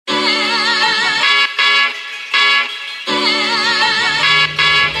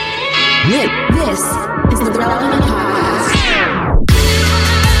This is the Relevant Podcast.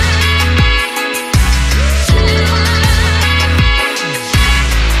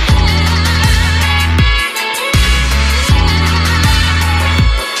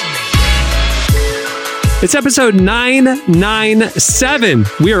 It's episode 997.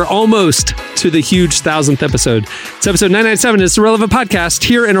 We are almost to the huge 1000th episode. It's episode 997. It's the Relevant Podcast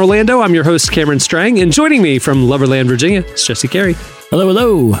here in Orlando. I'm your host, Cameron Strang, and joining me from Loverland, Virginia, is Jesse Carey. Hello,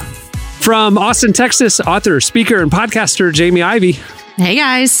 hello. From Austin, Texas, author, speaker, and podcaster, Jamie Ivey. Hey,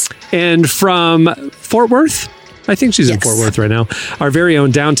 guys. And from Fort Worth, I think she's in Fort Worth right now, our very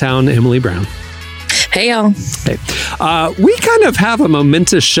own downtown, Emily Brown. Hey, y'all. Hey. We kind of have a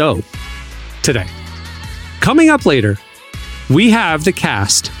momentous show today. Coming up later, we have the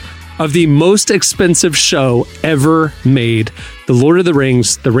cast of the most expensive show ever made, The Lord of the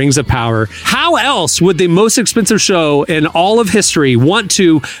Rings, The Rings of Power. How else would the most expensive show in all of history want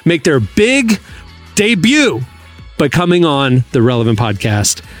to make their big debut by coming on the Relevant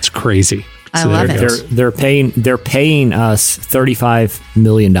Podcast? It's crazy. I love it. They're paying us $35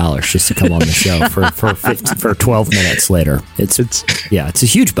 million just to come on the show for 12 minutes later. It's a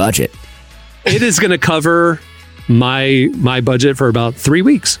huge budget. It is going to cover my budget for about 3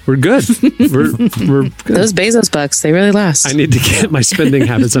 weeks. We're good. We're good. Those Bezos bucks, they really last. I need to get my spending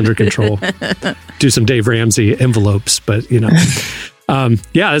habits under control. Do some Dave Ramsey envelopes, but yeah,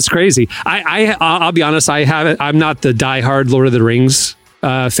 that's crazy. I'll be honest. I'm not the diehard Lord of the Rings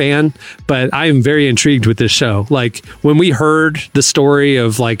fan, but I am very intrigued with this show. Like when we heard the story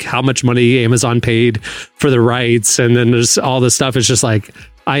of like how much money Amazon paid for the rights, and then there's all this stuff. It's just like,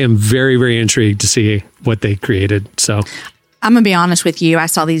 I am very, very intrigued to see what they created. So I'm going to be honest with you. I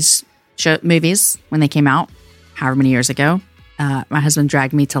saw these movies when they came out, however many years ago. My husband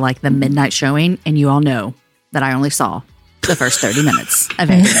dragged me to like the midnight showing, and you all know that I only saw the first 30 minutes of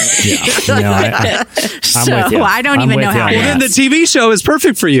it. Yeah. So I don't even know how. Well, then the TV show is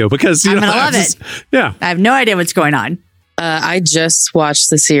perfect for you because I'm going to love it. Yeah. I have no idea what's going on. I just watched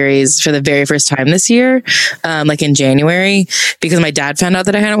the series for the very first time this year, like in January, because my dad found out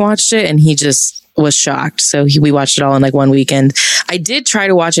that I hadn't watched it and he just was shocked. So we watched it all in like one weekend. I did try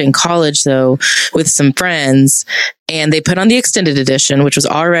to watch it in college though with some friends, and they put on the extended edition, which was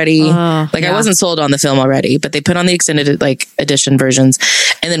already I wasn't sold on the film already, but they put on the extended like edition versions.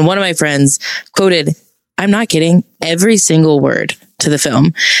 And then one of my friends quoted, I'm not kidding, every single word to the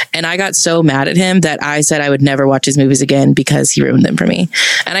film. And I got so mad at him that I said I would never watch his movies again because he ruined them for me.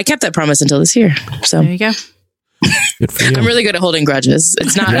 And I kept that promise until this year. So there you go. Good for you. I'm really good at holding grudges.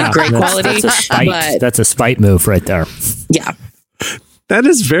 It's not great quality, but that's a spite move right there. Yeah. That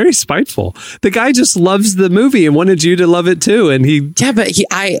is very spiteful. The guy just loves the movie and wanted you to love it too. And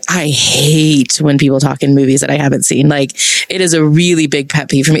I hate when people talk in movies that I haven't seen. Like, it is a really big pet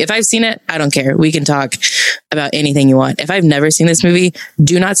peeve for me. If I've seen it, I don't care. We can talk about anything you want. If I've never seen this movie,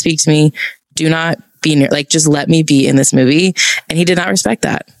 do not speak to me. Do not be near, like, just let me be in this movie. And he did not respect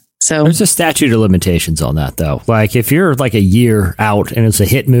that. So there's a statute of limitations on that though. Like if you're like a year out and it's a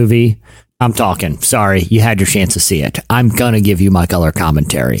hit movie, I'm talking, sorry, you had your chance to see it. I'm going to give you my color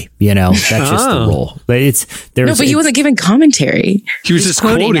commentary. That's just the rule. But he wasn't giving commentary. He was just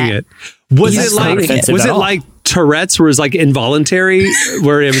quoting it. Was it like Tourette's, where it was like involuntary,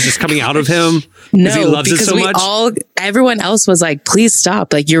 where it was just coming out of him? No, he loves it so much. Everyone else was like, please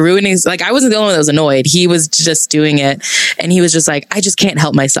stop. Like, you're ruining. Like, I wasn't the only one that was annoyed. He was just doing it. And he was just like, I just can't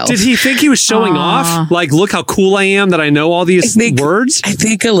help myself. Did he think he was showing off? Like, look how cool I am that I know all these words? I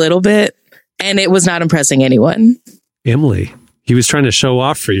think a little bit. And it was not impressing anyone. Emily, he was trying to show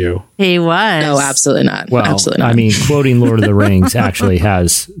off for you. He was. No, absolutely not. Well, absolutely not. I mean, quoting Lord of the Rings actually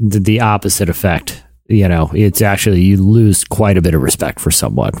has the opposite effect. It's actually, you lose quite a bit of respect for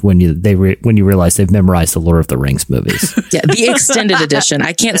someone when you realize they've memorized the Lord of the Rings movies. Yeah, the extended edition.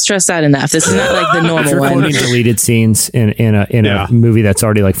 I can't stress that enough. This is not like the normal one. Quoting deleted scenes in a movie that's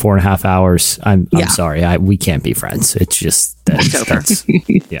already like 4.5 hours. I'm sorry, we can't be friends. It's just that's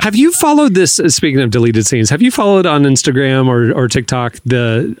yeah. Have you followed this? Speaking of deleted scenes, have you followed on Instagram or TikTok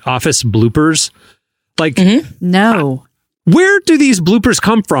the Office bloopers? Like, no. Where do these bloopers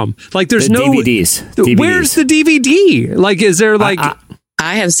come from? Like, there's no DVDs. Where's the DVD? Like, is there like?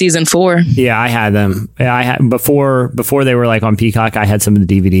 I have season 4. Yeah, I had them. I had before they were like on Peacock. I had some of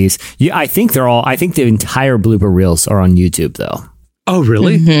the DVDs. Yeah, I think the entire blooper reels are on YouTube though. Oh,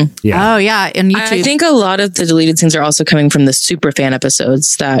 really? Mm-hmm. Yeah. Oh, yeah. And YouTube. I think a lot of the deleted scenes are also coming from the super fan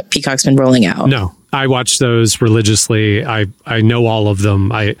episodes that Peacock's been rolling out. No, I watch those religiously. I know all of them.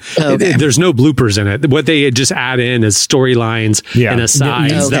 There's no bloopers in it. What they just add in is storylines and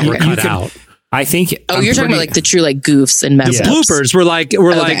asides that were cut out. I think. You're talking about like the true like goofs and mess The ups. bloopers were like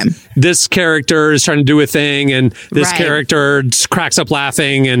this character is trying to do a thing, and this character just cracks up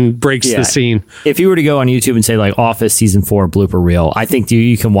laughing and breaks the scene. If you were to go on YouTube and say like Office season 4 blooper reel, I think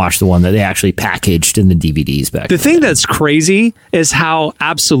you can watch the one that they actually packaged in the DVDs back. The thing that's crazy is how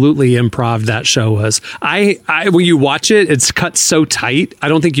absolutely improv that show was. I when you watch it, it's cut so tight. I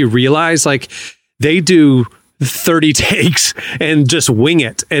don't think you realize like they do 30 takes and just wing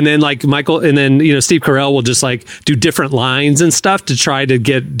it. And then like Steve Carell will just like do different lines and stuff to try to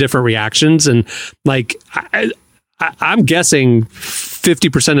get different reactions. And like, I'm guessing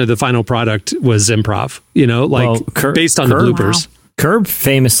 50% of the final product was improv, based on the bloopers. Wow. Curb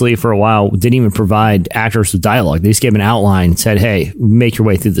famously for a while didn't even provide actors with dialogue. They just gave an outline, said, hey, make your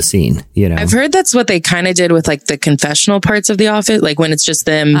way through the scene. I've heard that's what they kind of did with like the confessional parts of The Office. Like when it's just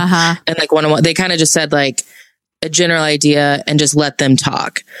them and like one-on-one, they kind of just said like a general idea and just let them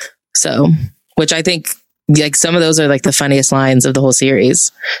talk. So, which I think like some of those are like the funniest lines of the whole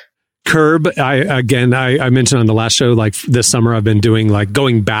series. Curb, I mentioned on the last show, like this summer I've been doing like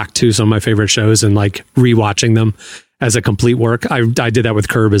going back to some of my favorite shows and like rewatching them as a complete work. I did that with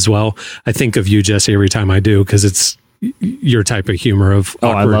Curb as well. I think of you, Jesse, every time I do because it's your type of humor of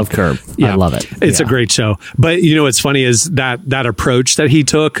awkward. I love Curb. Yeah, I love it. It's a great show. But what's funny is that approach that he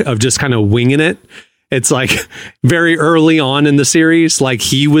took of just kind of winging it. It's like very early on in the series, like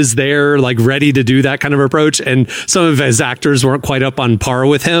he was there, like ready to do that kind of approach. And some of his actors weren't quite up on par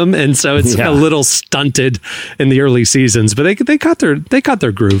with him. And so it's a little stunted in the early seasons, but they caught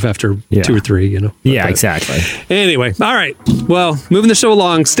their groove after 2 or 3, Yeah, exactly. Anyway. All right. Well, moving the show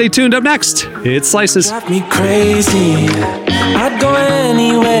along. Stay tuned. Up next, it's Slices. Drive me crazy. I'd go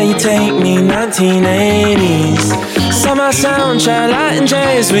anywhere you take me. 1980s. Summer soundtrack, Latin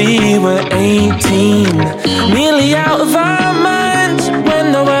jazz. We were 18. Nearly out of our minds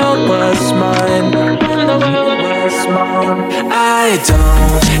when the world was mine. When the world was mine. I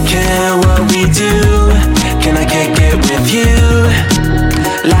don't care what we do. Can I kick it with you?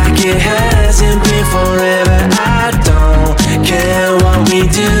 Like it hasn't been forever. I don't care what we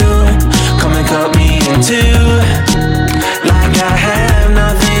do. Come and cut me in two. Like I have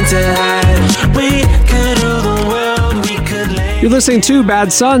nothing to hide. We could rule the world. We could lay. You're listening to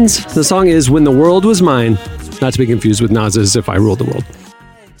Bad Sons. The song is When the World Was Mine. Not to be confused with Nas's If I Ruled the World.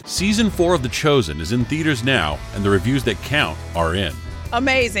 Season 4 of The Chosen is in theaters now, and the reviews that count are in.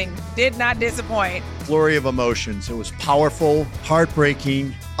 Amazing. Did not disappoint. Flurry of emotions. It was powerful,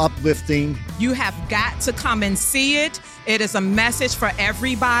 heartbreaking, uplifting. You have got to come and see it. It is a message for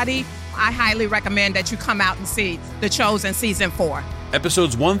everybody. I highly recommend that you come out and see The Chosen Season 4.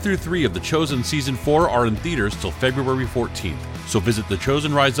 Episodes 1 through 3 of The Chosen Season 4 are in theaters till February 14th. So visit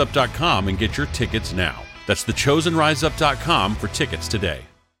thechosenriseup.com and get your tickets now. That's thechosenriseup.com for tickets today.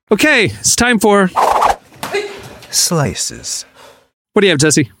 Okay, it's time for Slices. What do you have,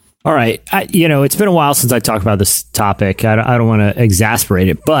 Jesse? All right. It's been a while since I talked about this topic. I don't want to exasperate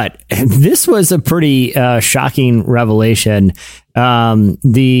it, but this was a pretty shocking revelation. Our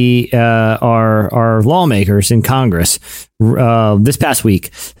lawmakers in Congress this past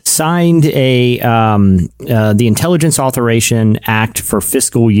week signed the Intelligence Authorization Act for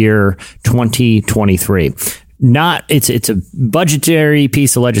fiscal year 2023. It's a budgetary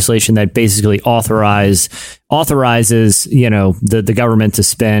piece of legislation that basically authorizes the government to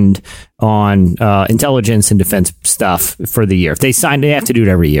spend on intelligence and defense stuff for the year. If they sign, they have to do it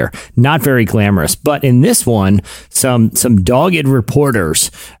every year. Not very glamorous, but in this one, some dogged reporters,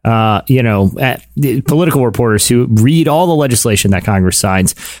 political reporters who read all the legislation that Congress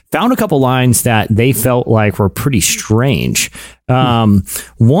signs, found a couple lines that they felt like were pretty strange.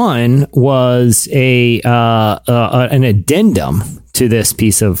 One was an addendum to this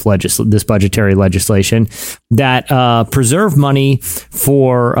piece of this budgetary legislation that preserved money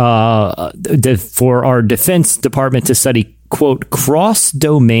for our Defense Department to study, quote,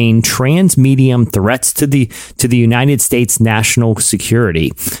 cross-domain transmedium threats to the United States national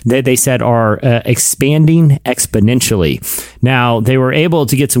security that they said are expanding exponentially. Now, they were able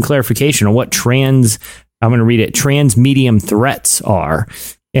to get some clarification on what I'm going to read it, transmedium threats are.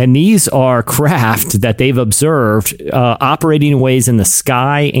 And these are craft that they've observed operating in ways in the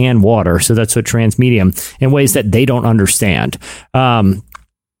sky and water. So that's what transmedium, in ways that they don't understand.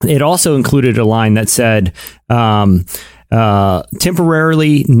 It also included a line that said,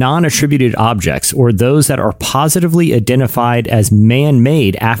 temporarily non-attributed objects, or those that are positively identified as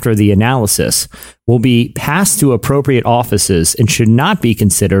man-made after the analysis, will be passed to appropriate offices and should not be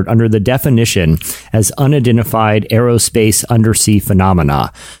considered under the definition as unidentified aerospace undersea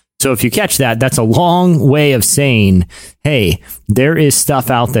phenomena. So if you catch that, that's a long way of saying, hey, there is stuff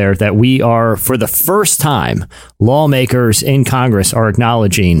out there that we are, for the first time, lawmakers in Congress are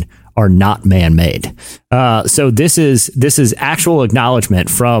acknowledging are not man-made. So this is actual acknowledgement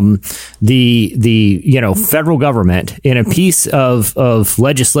from the federal government in a piece of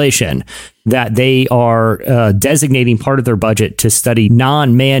legislation that they are designating part of their budget to study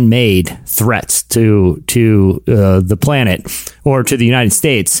non-man-made threats to the planet or to the United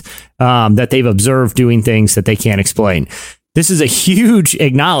States that they've observed doing things that they can't explain. This is a huge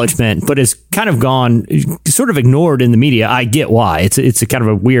acknowledgement, but it's kind of gone sort of ignored in the media. I get why. It's a kind of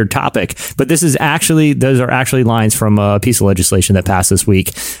a weird topic, but those are actually lines from a piece of legislation that passed this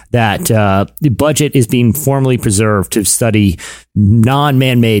week that the budget is being formally preserved to study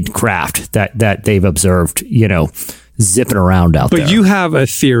non-man-made craft that they've observed, zipping around out there. But you have a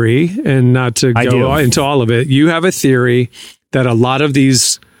theory, and not to go into all of it, you have a theory that a lot of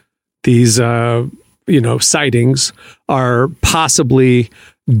these sightings are possibly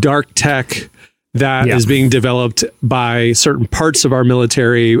dark tech that is being developed by certain parts of our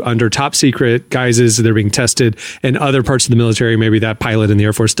military under top secret guises. They're being tested, and other parts of the military, maybe that pilot in the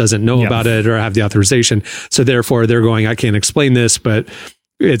Air Force doesn't know about it or have the authorization. So therefore they're going, I can't explain this, but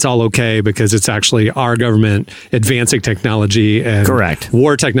it's all okay because it's actually our government advancing technology and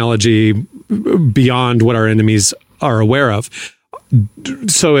war technology beyond what our enemies are aware of.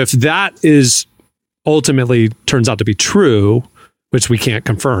 So if that is ultimately turns out to be true, which we can't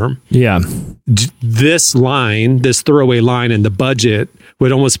confirm. This throwaway line in the budget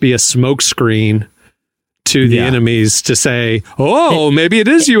would almost be a smokescreen to the enemies to say, maybe it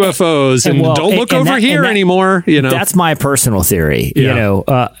is UFOs and don't look over here anymore. That's my personal theory,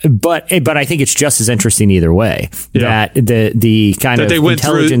 but I think it's just as interesting either way that the kind of they went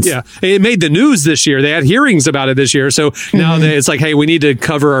intelligence. It made the news this year. They had hearings about it this year. So now it's like, hey, we need to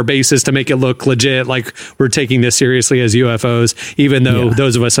cover our bases to make it look legit. Like we're taking this seriously as UFOs, even though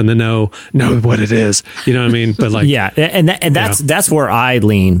those of us in the know what it is. You know what I mean? But like, that's where I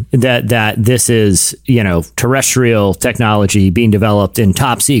lean that this is, terrestrial technology being developed in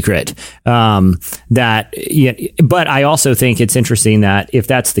top secret. But I also think it's interesting that if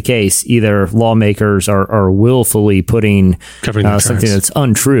that's the case, either lawmakers are willfully putting something that's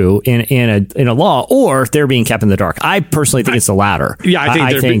untrue in a law, or they're being kept in the dark. I personally think it's the latter.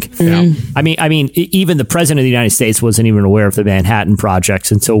 I think. I mean, even the president of the United States wasn't even aware of the Manhattan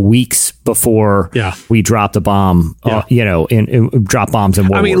Project until weeks before we dropped a bomb. Drop bombs in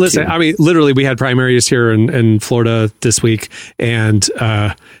World War II. Literally, we had primaries here in Florida this week, and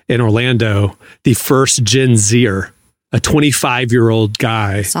in Orlando, the first Gen Zer, a 25-year-old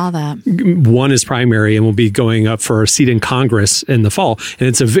guy, saw that, won his primary and will be going up for a seat in Congress in the fall.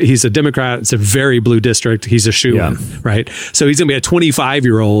 And he's a Democrat. It's a very blue district. He's a shoo-in, right? So he's going to be a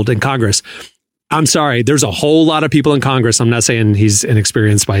 25-year-old in Congress. I'm sorry, there's a whole lot of people in Congress. I'm not saying he's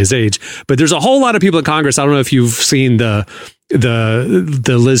inexperienced by his age, but there's a whole lot of people in Congress. I don't know if you've seen the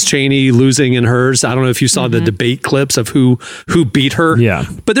Liz Cheney losing in hers. I don't know if you saw the debate clips of who beat her.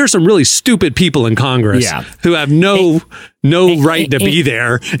 But there's some really stupid people in Congress who have no right to be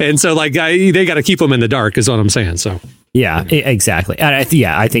there. And so like they got to keep them in the dark is what I'm saying. So exactly. I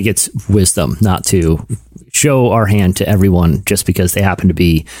think it's wisdom not to show our hand to everyone just because they happen to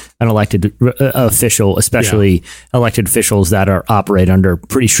be an elected official, especially elected officials that operate under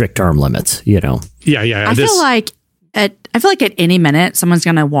pretty strict term limits, I feel like at any minute someone's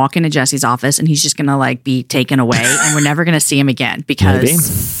going to walk into Jesse's office and he's just going to like be taken away and we're never going to see him again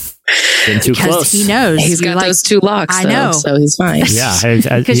because he knows he's got those two locks. I know, so he's fine.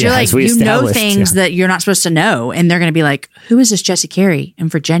 Because you're like things that you're not supposed to know, and they're going to be like, "Who is this Jesse Carey in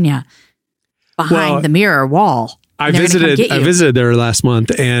Virginia behind the mirror wall?" I visited there last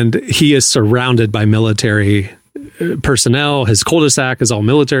month, and he is surrounded by military personnel. His cul-de-sac is all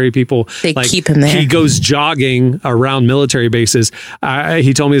military people. They keep him there. He goes jogging around military bases.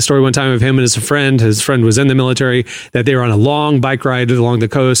 He told me the story one time of him and his friend. His friend was in the military, that they were on a long bike ride along the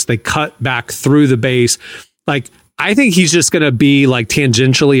coast. They cut back through the base. Like, I think he's just going to be like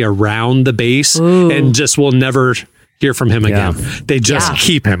tangentially around the base and just will never hear from him again. They just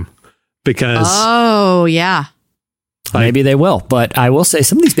keep him because... Maybe they will, but I will say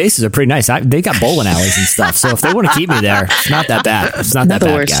some of these bases are pretty nice. They got bowling alleys and stuff, so if they want to keep me there, it's not that bad. It's not that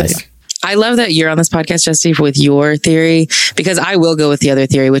bad, guys. I love that you're on this podcast, Jesse, with your theory, because I will go with the other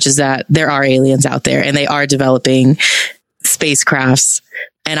theory, which is that there are aliens out there and they are developing spacecrafts,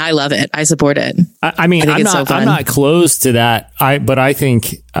 and I love it. I support it. I'm not close to that. But I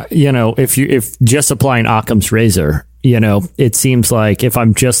think if just applying Occam's razor, it seems like if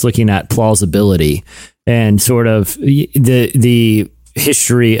I'm just looking at plausibility and sort of the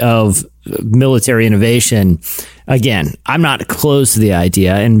history of military innovation, again, I'm not close to the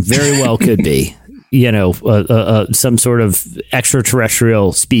idea, and very well could be, some sort of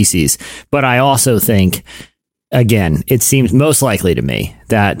extraterrestrial species. But I also think, again, it seems most likely to me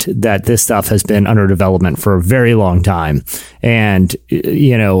that this stuff has been under development for a very long time. And,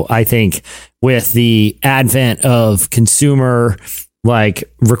 I think with the advent of consumer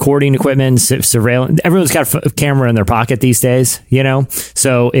recording equipment, surveillance, everyone's got a camera in their pocket these days,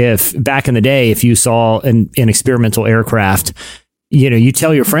 So if back in the day, if you saw an experimental aircraft, you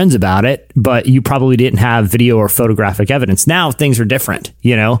tell your friends about it, but you probably didn't have video or photographic evidence. Now things are different,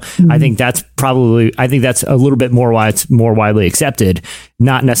 I think that's a little bit more why it's more widely accepted,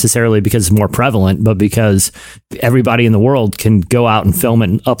 not necessarily because it's more prevalent, but because everybody in the world can go out and film it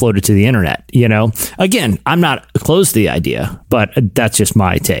and upload it to the internet, Again, I'm not close to the idea, but that's just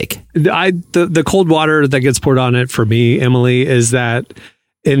my take. The cold water that gets poured on it for me, Emily, is that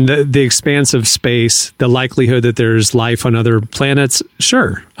in the expanse of space, the likelihood that there's life on other planets,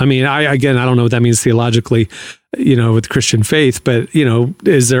 sure. I mean, I don't know what that means theologically, with Christian faith, but,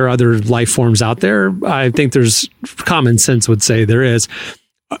 is there other life forms out there? I think there's common sense would say there is.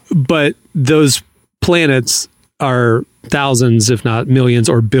 But those planets are thousands, if not millions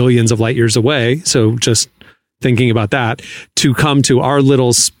or billions of light years away. So just thinking about that, to come to our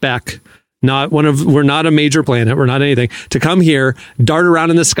little speck, we're not a major planet. We're not anything. To come here, dart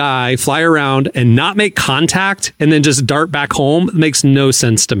around in the sky, fly around and not make contact and then just dart back home makes no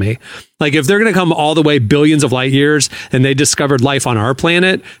sense to me. If they're going to come all the way billions of light years and they discovered life on our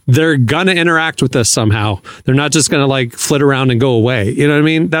planet, they're going to interact with us somehow. They're not just going to flit around and go away. You know what I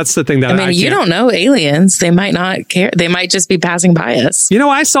mean? That's the thing that you don't know aliens. They might not care. They might just be passing by us.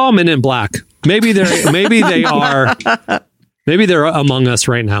 I saw Men in Black. Maybe they are. Maybe they're among us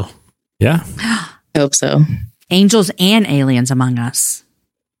right now. Yeah. I hope so. Angels and Aliens Among Us.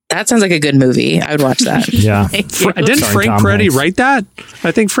 That sounds like a good movie. I would watch that. Yeah. Didn't Frank Peretti write that?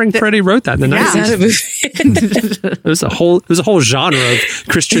 I think Frank Peretti wrote that in the 90s. It was a whole genre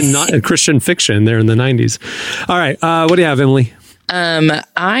of Christian fiction there in the 90s. All right. What do you have, Emily?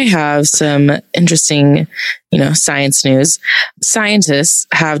 I have some interesting, science news. Scientists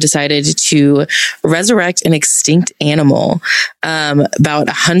have decided to resurrect an extinct animal. About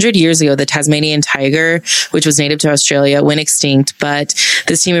 100 years ago, the Tasmanian tiger, which was native to Australia, went extinct. But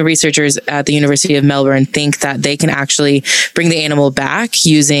this team of researchers at the University of Melbourne think that they can actually bring the animal back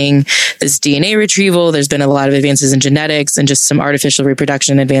using this DNA retrieval. There's been a lot of advances in genetics and just some artificial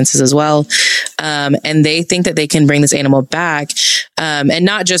reproduction advances as well. And they think that they can bring this animal back. And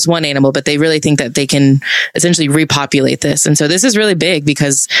not just one animal, but they really think that they can essentially repopulate this. And so this is really big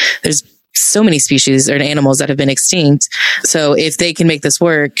because there's so many species or animals that have been extinct. So if they can make this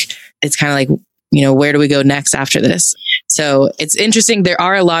work, it's kind of like, where do we go next after this? So it's interesting. There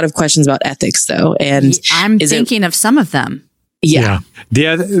are a lot of questions about ethics though. And I'm thinking of some of them. Yeah.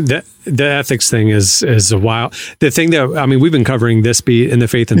 The ethics thing is a while. The thing that, we've been covering this beat in the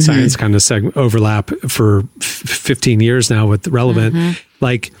faith and science kind of overlap for 15 years now with Relevant.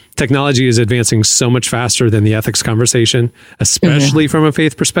 Technology is advancing so much faster than the ethics conversation, especially from a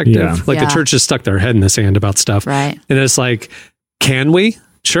faith perspective. Yeah. The church has stuck their head in the sand about stuff. Right. And it's can we?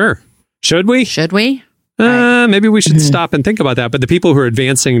 Sure. Should we? Should we? Maybe we should stop and think about that. But the people who are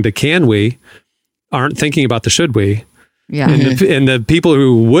advancing to can we aren't thinking about the should we. Yeah. And the people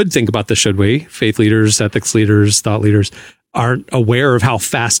who would think about the should we, faith leaders, ethics leaders, thought leaders, aren't aware of how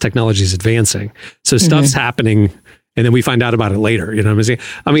fast technology is advancing. So stuff's happening and then we find out about it later. You know what I'm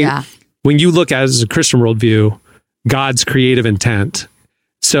saying? When you look at it as a Christian worldview, God's creative intent.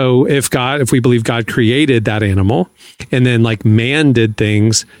 So if we believe God created that animal and then man did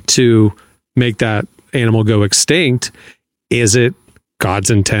things to make that animal go extinct, is it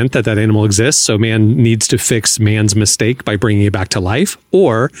God's intent that animal exists, so man needs to fix man's mistake by bringing it back to life?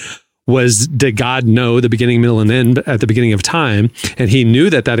 Or did God know the beginning, middle, and end at the beginning of time, and he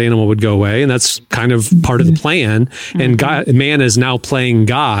knew that animal would go away, and that's kind of part of the plan, and man is now playing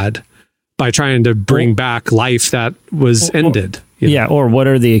God by trying to bring back life that was ended. Or what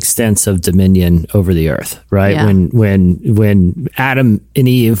are the extents of dominion over the earth, right? Yeah. When Adam and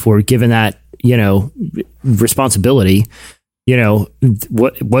Eve were given that, responsibility,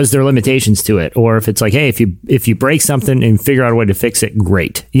 what was there limitations to it? Or if it's hey, if you break something and figure out a way to fix it,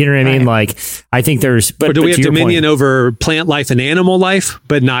 great. You know what I mean? I think there's, or do we have dominion over plant life and animal life,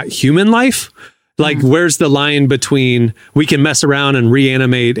 but not human life? Where's the line between we can mess around and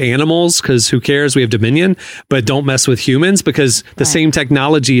reanimate animals because who cares? We have dominion, but don't mess with humans because the same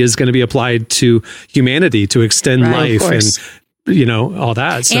technology is going to be applied to humanity to extend life and all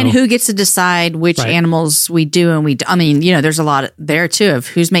that. So, and who gets to decide which animals we do and we do? I mean, there's a lot there too of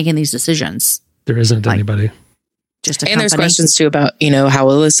who's making these decisions. There isn't anybody. Just a and company. there's questions too about, how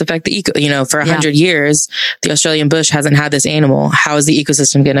will this affect the eco, for 100 years, the Australian bush hasn't had this animal. How is the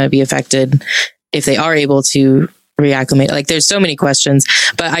ecosystem going to be affected if they are able to reacclimate? Like there's so many questions,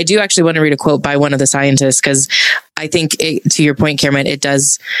 but I do actually want to read a quote by one of the scientists, because I think to your point, Cameron, it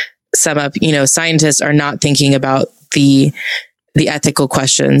does sum up, scientists are not thinking about the ethical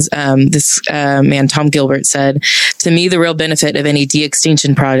questions. This man, Tom Gilbert, said, "To me, the real benefit of any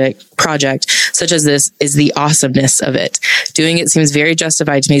de-extinction project such as this is the awesomeness of it. Doing it seems very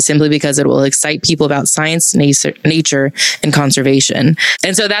justified to me simply because it will excite people about science, nature, and conservation."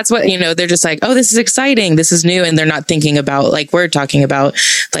 And so that's what, they're just like, oh, this is exciting. This is new. And they're not thinking about, like we're talking about,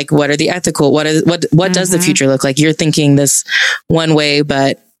 like, what are the ethical, what does the future look like? You're thinking this one way,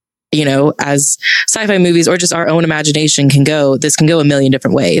 but as sci-fi movies or just our own imagination this can go a million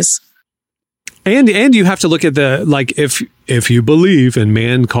different ways. And you have to look at if you believe in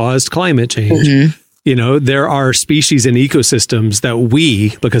man-caused climate change, there are species and ecosystems that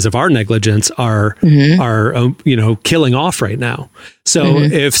we, because of our negligence, are killing off right now. So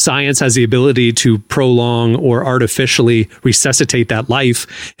if science has the ability to prolong or artificially resuscitate that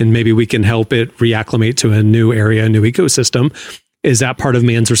life, and maybe we can help it reacclimate to a new area, a new ecosystem, is that part of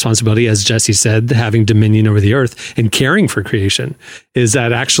man's responsibility, as Jesse said, having dominion over the earth and caring for creation? Is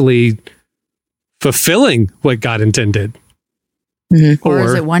that actually fulfilling what God intended? Or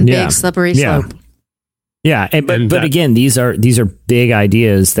is it one big slippery slope? Yeah, but again, these are big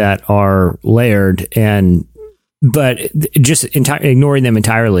ideas that are layered, but just ignoring them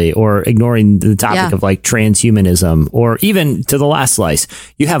entirely, or ignoring the topic of like transhumanism, or even to the last slice,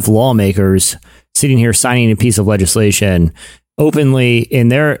 you have lawmakers sitting here signing a piece of legislation openly in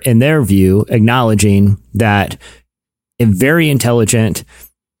their view, acknowledging that a very intelligent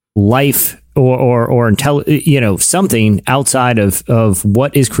life or something outside of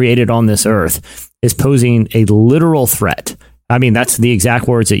what is created on this earth is posing a literal threat. I mean, that's the exact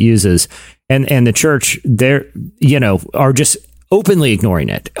words it uses. And the church, are just openly ignoring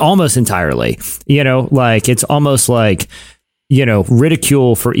it almost entirely. Like it's almost like,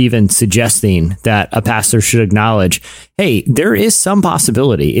 ridicule for even suggesting that a pastor should acknowledge, hey, there is some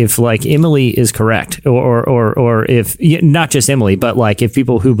possibility, if like Emily is correct, or if not just Emily, but like if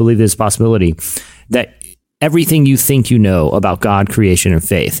people who believe this possibility, that everything you think about God, creation, and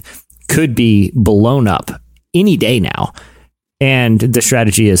faith could be blown up any day now. And the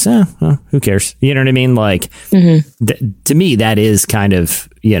strategy is, who cares? You know what I mean? Like, to me, that is kind of,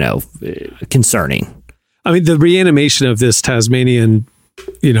 concerning. I mean, the reanimation of this Tasmanian,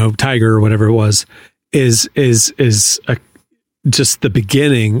 tiger or whatever it was, is just the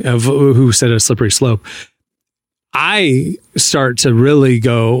beginning of who said a slippery slope. I start to really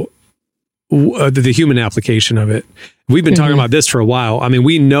go the human application of it. We've been talking about this for a while. I mean,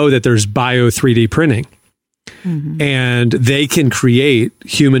 we know that there's bio 3D printing, and they can create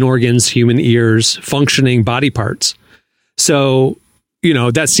human organs, human ears, functioning body parts. So,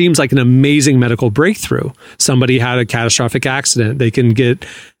 that seems like an amazing medical breakthrough. Somebody had a catastrophic accident. They can get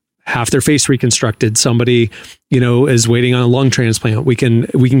half their face reconstructed. Somebody, is waiting on a lung transplant. We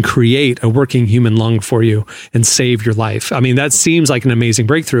can create a working human lung for you and save your life. I mean, that seems like an amazing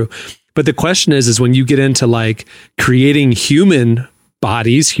breakthrough. But the question is when you get into like creating human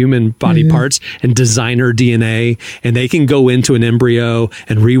bodies, human body parts, and designer DNA, and they can go into an embryo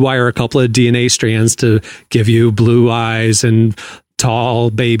and rewire a couple of DNA strands to give you blue eyes and tall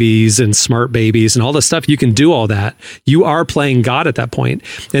babies and smart babies and all the stuff. You can do all that. You are playing God at that point.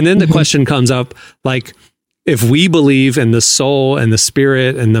 And then the question comes up, like, if we believe in the soul and the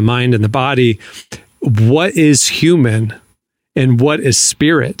spirit and the mind and the body, what is human and what is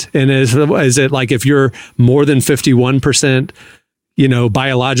spirit? And is it like if you're more than 51%,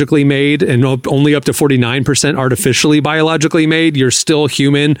 biologically made and only up to 49% artificially biologically made, you're still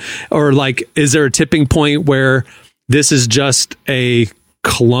human? Or like, is there a tipping point where this is just a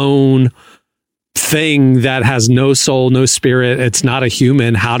clone thing that has no soul, no spirit? It's not a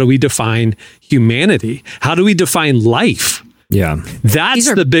human. How do we define humanity? How do we define life? Yeah. That's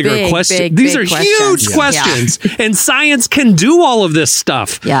the bigger question. These are huge questions. Yeah. And science can do all of this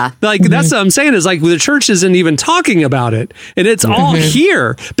stuff. Yeah. Like, that's what I'm saying is like the church isn't even talking about it. And it's all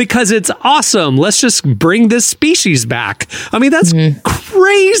here because it's awesome. Let's just bring this species back. I mean, that's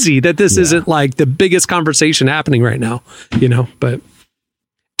crazy that this isn't like the biggest conversation happening right now, but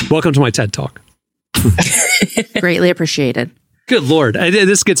welcome to my TED Talk. Greatly appreciated. Good Lord.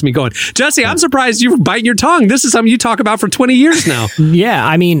 This gets me going. Jesse, I'm surprised you're biting your tongue. This is something you talk about for 20 years now. Yeah.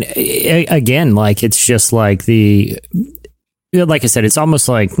 I mean, again, like, it's just like like I said, it's almost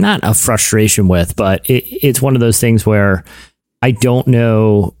like not a frustration with, but it's one of those things where I don't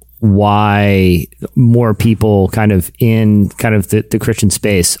know why more people kind of in kind of the Christian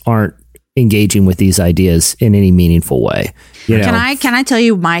space aren't engaging with these ideas in any meaningful way. You know? Can I tell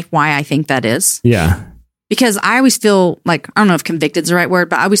you why I think that is? Yeah. Because I always feel like, I don't know if convicted is the right word,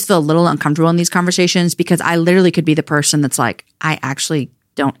 but I always feel a little uncomfortable in these conversations because I literally could be the person that's like, I actually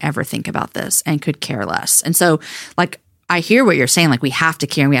don't ever think about this and could care less. And so like, I hear what you're saying, like we have to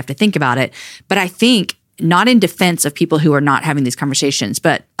care and we have to think about it. But I think not in defense of people who are not having these conversations,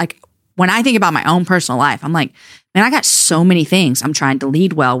 but like when I think about my own personal life, I'm like, man, I got so many things I'm trying to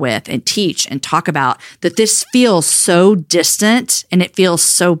lead well with and teach and talk about that this feels so distant and it feels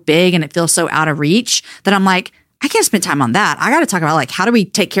so big and it feels so out of reach that I'm like, I can't spend time on that. I got to talk about like, how do we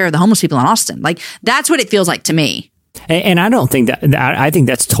take care of the homeless people in Austin? Like that's what it feels like to me. And I don't think that, I think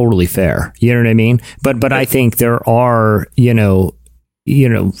that's totally fair. You know what I mean? But I think there are,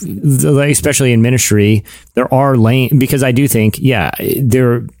 especially in ministry, there are because I do think,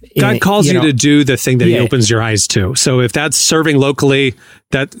 God calls you to do the thing that he opens your eyes to. So if that's serving locally,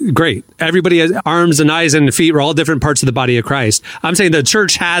 that's great. Everybody has arms and eyes and feet. We're all different parts of the body of Christ. I'm saying the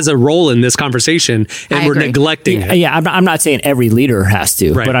church has a role in this conversation and we're neglecting it. Yeah, I'm not saying every leader has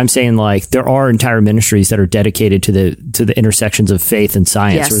to, but I'm saying like there are entire ministries that are dedicated to the intersections of faith and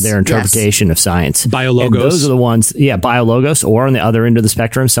science or their interpretation of science. Biologos. And those are the ones, Biologos, or on the other end of the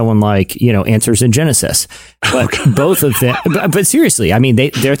spectrum, someone like, Answers in Genesis. But both of them, but seriously, I mean,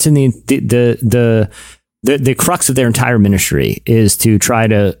 that's in the crux of their entire ministry is to try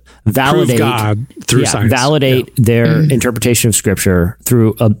to validate God through science. Validate their interpretation of scripture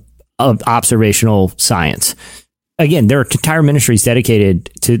through observational science. Again, there are entire ministries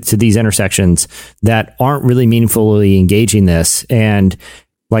dedicated to these intersections that aren't really meaningfully engaging this. And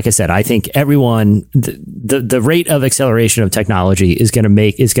like I said, I think everyone, the rate of acceleration of technology is going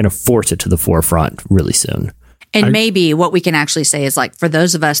to force it to the forefront really soon. And maybe what we can actually say is like, for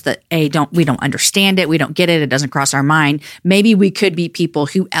those of us that we don't understand it, we don't get it, it doesn't cross our mind. Maybe we could be people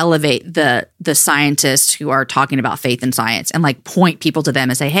who elevate the scientists who are talking about faith and science and like point people to them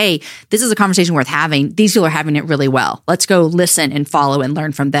and say, hey, this is a conversation worth having. These people are having it really well. Let's go listen and follow and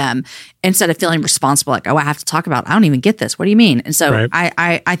learn from them instead of feeling responsible. Like, oh, I have to talk about it. I don't even get this. What do you mean? And so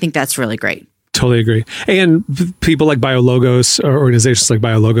I think that's really great. Totally agree. And people like Biologos or organizations like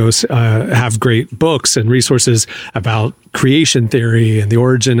Biologos have great books and resources about creation theory and the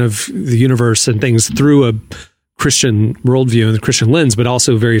origin of the universe and things through a Christian worldview and the Christian lens, but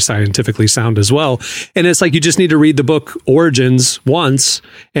also very scientifically sound as well. And it's like you just need to read the book Origins once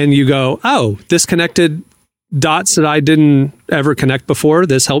and you go, oh, this connected dots that I didn't ever connect before.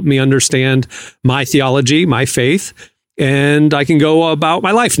 This helped me understand my theology, my faith. And I can go about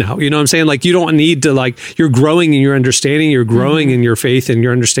my life now. You know what I'm saying? Like, you don't need to, like, you're growing in your understanding, you're growing in your faith and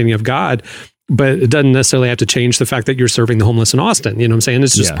your understanding of God, but it doesn't necessarily have to change the fact that you're serving the homeless in Austin. You know what I'm saying?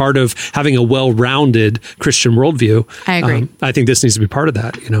 It's just part of having a well-rounded Christian worldview. I agree. I think this needs to be part of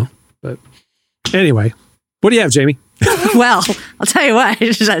that, but anyway, what do you have, Jamie? Well, I'll tell you what,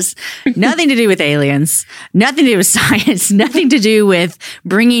 it has nothing to do with aliens, nothing to do with science, nothing to do with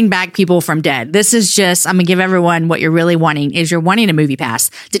bringing back people from dead. This is just, I'm going to give everyone what you're really wanting is you're wanting a movie pass.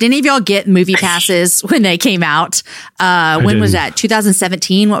 Did any of y'all get movie passes when they came out? When was that?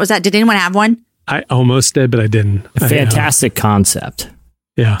 2017? What was that? Did anyone have one? I almost did, but I didn't. A fantastic concept.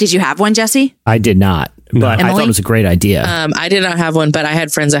 Yeah. Did you have one, Jesse? I did not, but I thought it was a great idea. I did not have one, but I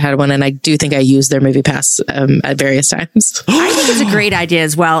had friends that had one, and I do think I used their movie pass at various times. I think it's a great idea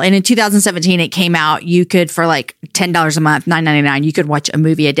as well. And in 2017, it came out. You could, for like $10 a month, $9.99, you could watch a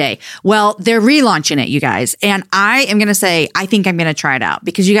movie a day. Well, they're relaunching it, you guys. And I am going to say, I think I'm going to try it out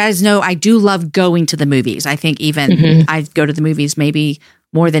because you guys know I do love going to the movies. I think even I go to the movies maybe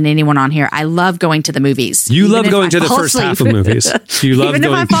more than anyone on here. I love going to the movies. You love going to the first half of movies. You love even if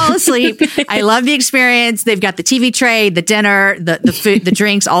I fall asleep, I love the experience. They've got the TV tray, the dinner, the food, the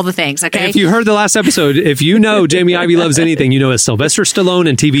drinks, all the things. Okay. If you heard the last episode, if you know Jamie Ivey loves anything, you know it's Sylvester Stallone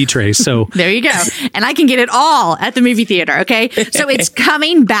and TV trays. So there you go. And I can get it all at the movie theater. Okay. So it's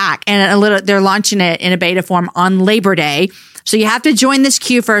coming back and they're launching it in a beta form on Labor Day. So you have to join this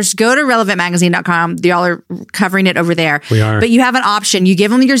queue first. Go to relevantmagazine.com. Y'all are covering it over there. We are. But you have an option. You give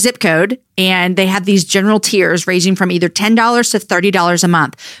them your zip code, and they have these general tiers ranging from either $10 to $30 a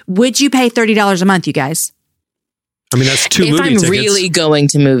month. Would you pay $30 a month, you guys? I mean, that's two movie tickets. If I'm really going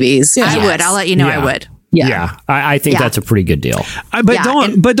to movies. I would. I'll let you know I would. Yeah. I think that's a pretty good deal.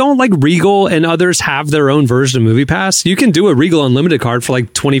 But don't like Regal and others have their own version of Movie Pass? You can do a Regal Unlimited card for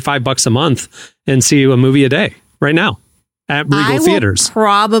like $25 a month and see a movie a day right now. At Regal Theaters.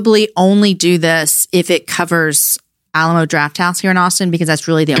 Probably only do this if it covers Alamo Drafthouse here in Austin because that's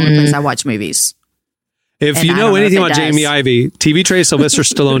really the only place I watch movies. If And you I know don't know anything if it about does. Jamie Ivey, TV Tray, Sylvester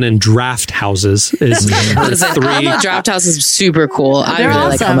Stallone, and Draft Houses is her Listen, three. Alamo Draft House is super cool. I They're really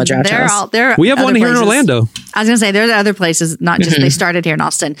like awesome. Alamo Draft House. We have one here in Orlando. I was going to say there's other places, not just they started here in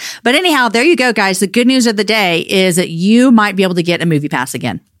Austin. But anyhow, there you go, guys. The good news of the day is that you might be able to get a movie pass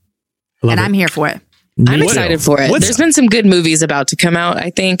again. Love and it. I'm here for it. I'm excited for it. There's been some good movies about to come out,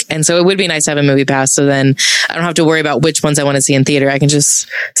 I think. And so it would be nice to have a movie pass. So then I don't have to worry about which ones I want to see in theater. I can just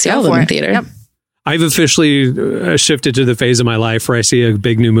see all of them in theater. Yep. I've officially shifted to the phase of my life where I see a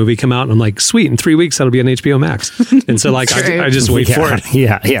big new movie come out and I'm like, sweet, in 3 weeks, that'll be on HBO Max. And so like, I just wait for it.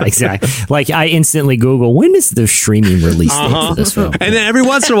 Yeah, exactly. Like I instantly Google, when is the streaming release date for this film? And then every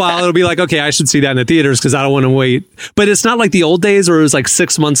once in a while, it'll be like, okay, I should see that in the theaters because I don't want to wait. But it's not like the old days where it was like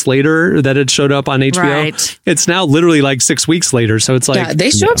 6 months later that it showed up on HBO. Right. It's now literally like 6 weeks later. So it's like, Yeah, they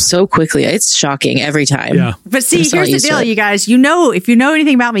show up so quickly. It's shocking every time. Yeah. But see, I'm so here's the used to deal, it. you guys. You know, if you know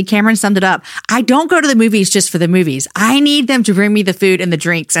anything about me, Cameron summed it up. I don't go to the movies just for the movies. I need them to bring me the food and the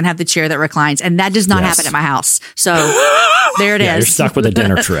drinks and have the chair that reclines. And that does not Yes. happen at my house. So there it is. Yeah, you're stuck with a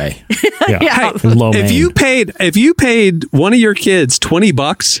dinner tray. Yeah. And lo if you paid one of your kids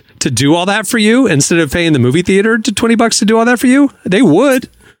 $20 to do all that for you instead of paying the movie theater to $20 to do all that for you, they would.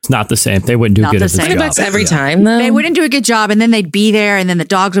 It's not the same. They wouldn't do Not good the at this same. job. $20 every time, though. They wouldn't do a good job, and then they'd be there, and then the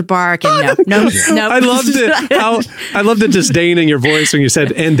dogs would bark, and no. I loved it. I loved the disdain in your voice when you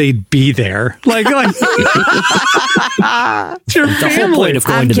said, "And they'd be there." Like it's your The whole family. point of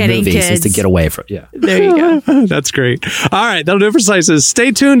going I'm to the kidding, movies is kids. to get away from. Yeah. There you go. That's great. All right, that'll do it for Slices.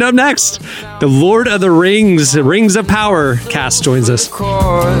 Stay tuned. Up next, the Lord of the Rings, Rings of Power cast joins us.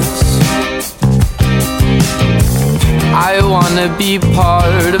 I wanna be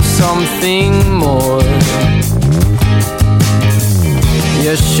part of something more.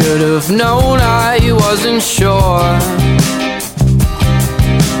 You should have known I wasn't sure.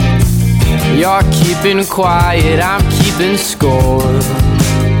 You're keeping quiet, I'm keeping score.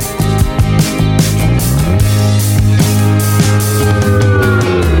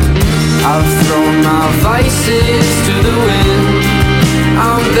 I've thrown my vices to the wind.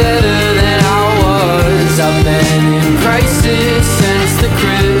 I'm better than I was. I've been in crisis since the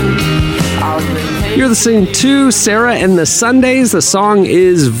crib. I've been You're listening to Sarah and the Sundays. The song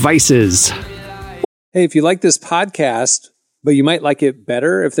is Vices. Hey, if you like this podcast, but you might like it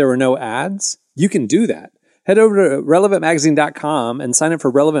better if there were no ads, you can do that. Head over to relevantmagazine.com and sign up for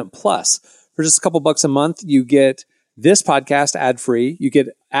Relevant Plus. For just a couple bucks a month, you get this podcast ad-free. You get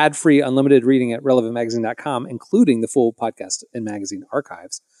ad-free unlimited reading at relevantmagazine.com, including the full podcast and magazine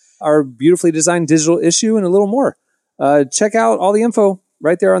archives, our beautifully designed digital issue, and a little more. Check out all the info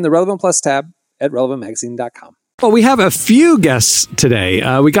right there on the Relevant Plus tab at relevantmagazine.com. Well, we have a few guests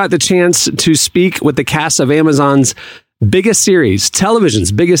today. We got the chance to speak with the cast of Amazon's biggest series,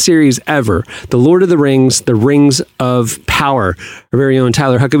 television's biggest series ever, The Lord of the Rings, The Rings of Power. Our very own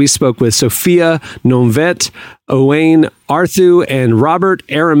Tyler Huckabee spoke with Sophia Nonvet, Owain Arthu, and Robert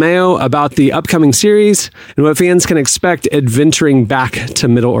Arameo about the upcoming series and what fans can expect adventuring back to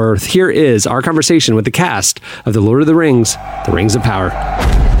Middle-earth. Here is our conversation with the cast of The Lord of the Rings, The Rings of Power.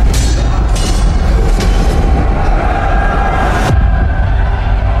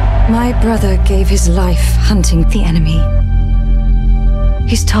 My brother gave his life hunting the enemy.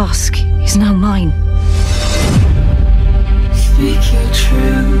 His task is now mine. Speak your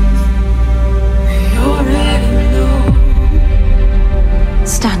truth. We already know.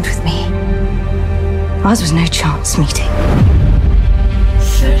 Stand with me. Ours was no chance meeting.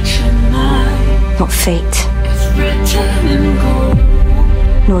 Search your mind. Not fate, It's written in gold.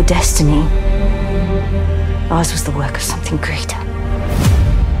 nor destiny. Ours was the work of something greater.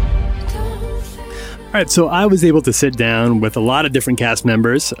 All right, so I was able to sit down with a lot of different cast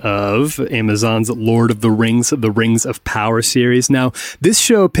members of Amazon's Lord of the Rings of Power series. Now, this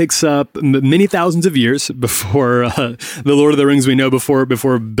show picks up many thousands of years before the Lord of the Rings we know before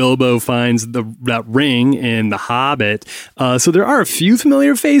Bilbo finds that ring in The Hobbit. So there are a few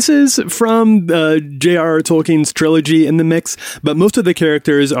familiar faces from J.R.R. Tolkien's trilogy in the mix, but most of the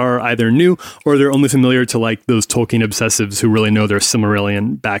characters are either new or they're only familiar to like those Tolkien obsessives who really know their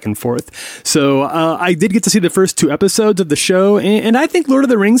Silmarillion back and forth. So I did get to see the first 2 episodes of the show, and I think Lord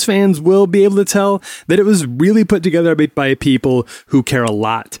of the Rings fans will be able to tell that it was really put together by people who care a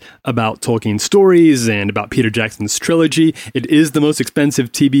lot about Tolkien's stories and about Peter Jackson's trilogy. It is the most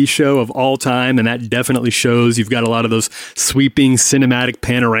expensive TV show of all time, and that definitely shows. You've got a lot of those sweeping cinematic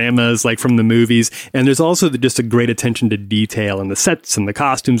panoramas like from the movies, and there's also just a great attention to detail in the sets and the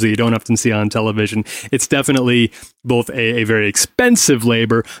costumes that you don't often see on television. It's definitely both a very expensive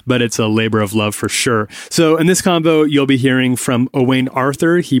labor, but it's a labor of love for sure. So in this combo, you'll be hearing from Owain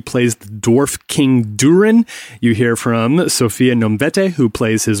Arthur. He plays the dwarf King Durin. You hear from Sofia Nomvete, who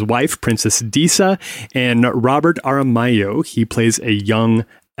plays his wife, Princess Disa, and Robert Aramayo. He plays a young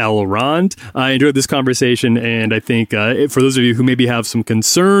Elrond. I enjoyed this conversation, and I think for those of you who maybe have some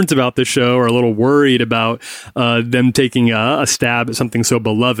concerns about the show or a little worried about them taking a stab at something so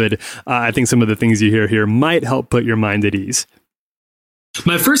beloved, I think some of the things you hear here might help put your mind at ease.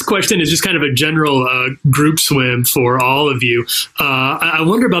 My first question is just kind of a general group swim for all of you. I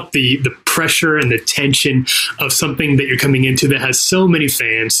wonder about the pressure and the tension of something that you're coming into that has so many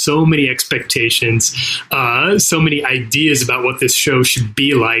fans, so many expectations, so many ideas about what this show should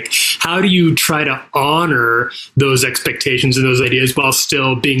be like. How do you try to honor those expectations and those ideas while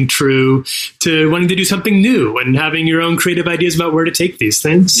still being true to wanting to do something new and having your own creative ideas about where to take these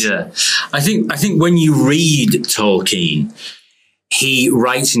things? Yeah, I think when you read Tolkien, he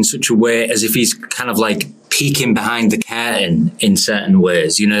writes in such a way as if he's kind of like peeking behind the curtain in certain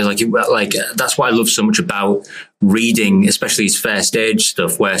ways, you know, like that's what I love so much about reading, especially his first age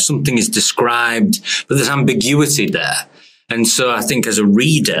stuff, where something is described, but there's ambiguity there. And so I think as a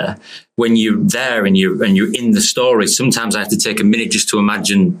reader, when you're there and you're in the story, sometimes I have to take a minute just to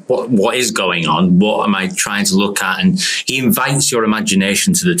imagine what is going on. What am I trying to look at? And he invites your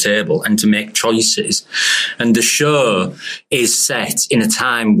imagination to the table and to make choices. And the show is set in a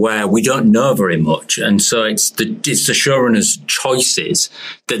time where we don't know very much. And so it's the showrunner's choices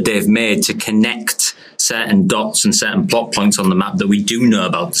that they've made to connect certain dots and certain plot points on the map that we do know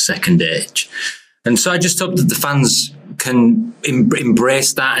about the Second Age. And so I just hope that the fans can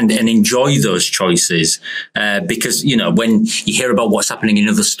embrace that and enjoy those choices, because, you know, when you hear about what's happening in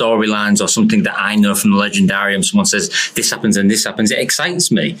other storylines or something that I know from the Legendarium, someone says this happens and this happens, it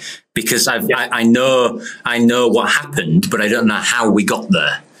excites me because I know what happened, but I don't know how we got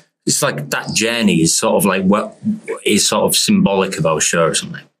there. It's like that journey is sort of like what is sort of symbolic of our show or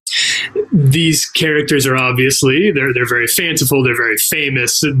something. These characters are obviously they're very fanciful. They're very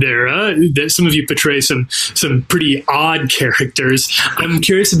famous. They're some of you portray some pretty odd characters. I'm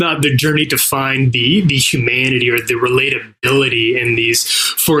curious about the journey to find the humanity or the relatability in these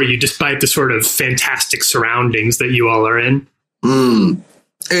for you, despite the sort of fantastic surroundings that you all are in.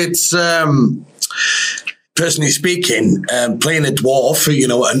 It's personally speaking, playing a dwarf, you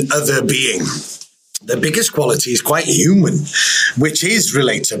know, an other being. The biggest quality is quite human, which is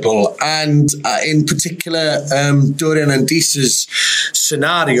relatable. And in particular, Durin and Disa's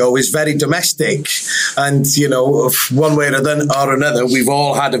scenario is very domestic. And, you know, one way or another, we've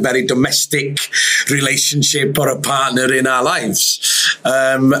all had a very domestic relationship or a partner in our lives.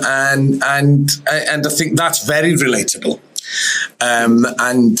 And I think that's very relatable. And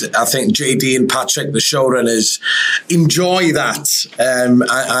I think JD and Patrick, the showrunners, enjoy that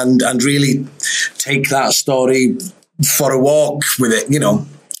and really take that story for a walk with it, you know.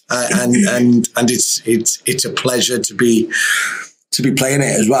 And it's a pleasure to be playing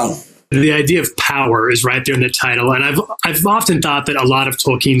it as well. The idea of power is right there in the title. And I've often thought that a lot of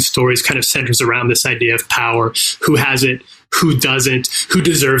Tolkien's stories kind of centers around this idea of power. Who has it? Who doesn't? Who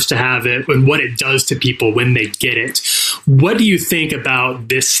deserves to have it? And what it does to people when they get it. What do you think about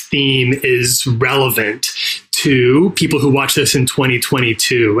this theme is relevant to people who watch this in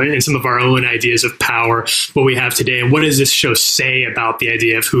 2022 and some of our own ideas of power, what we have today? And what does this show say about the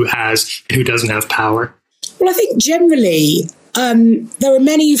idea of who has and who doesn't have power? Well, I think generally there are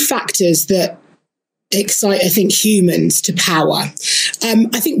many factors that excite, I think, humans to power.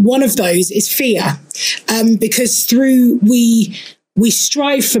 I think one of those is fear, because we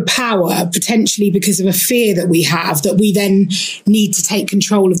strive for power potentially because of a fear that we have, that we then need to take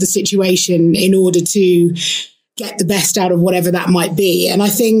control of the situation in order to get the best out of whatever that might be. And I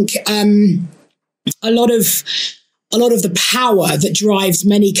think a lot of the power that drives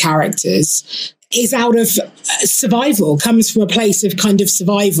many characters is out of survival, comes from a place of kind of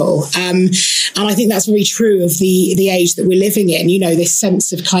survival. And I think that's very true of the age that we're living in, you know, this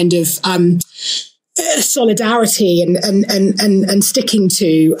sense of kind of solidarity and sticking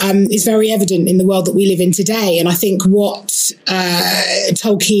to is very evident in the world that we live in today. And I think what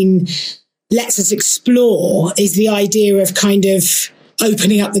Tolkien lets us explore is the idea of kind of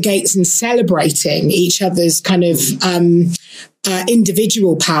opening up the gates and celebrating each other's kind of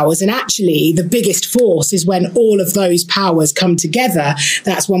individual powers. And actually, the biggest force is when all of those powers come together.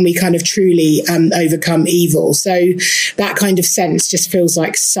 That's when we kind of truly overcome evil. So that kind of sense just feels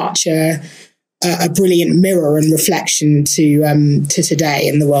like such a a brilliant mirror and reflection to today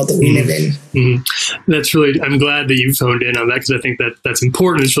and the world that we live in. Mm-hmm. That's really, I'm glad that you phoned in on that, because I think that's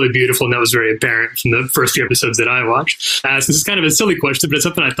important. It's really beautiful, and that was very apparent from the first few episodes that I watched. This is kind of a silly question, but it's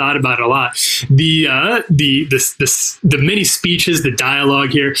something I thought about a lot. The many speeches, the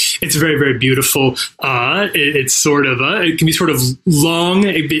dialogue here, it's very, very beautiful. It's sort of it can be sort of long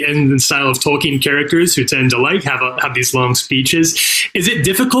in the style of Tolkien characters who tend to have these long speeches. Is it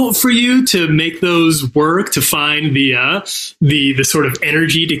difficult for you to make those work, to find the sort of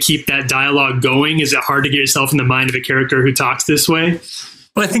energy to keep that dialogue going? Is it hard to get yourself in the mind of a character who talks this way?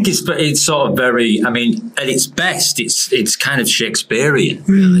 Well, I think it's sort of very, I mean, at its best, it's kind of Shakespearean,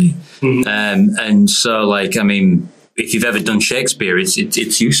 really. Mm-hmm. And so, like, I mean, if you've ever done Shakespeare,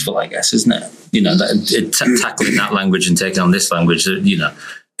 it's useful, I guess, isn't it? You know, tackling that language and taking on this language, you know,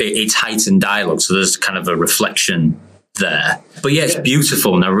 it's heightened dialogue. So there's kind of a reflection there. But yeah, it's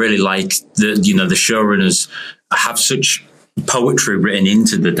beautiful, and I really like the showrunners have such poetry written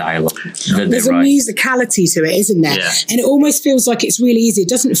into the dialogue. There's a musicality to it, isn't there? Yeah. And it almost feels like it's really easy. It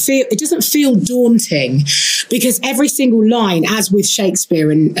doesn't feel daunting, because every single line, as with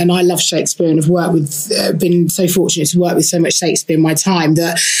Shakespeare, and I love Shakespeare and have been so fortunate to work with so much Shakespeare in my time,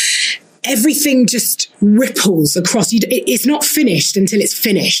 that everything just ripples across. It's not finished until it's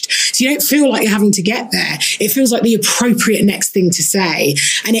finished. So you don't feel like you're having to get there. It feels like the appropriate next thing to say.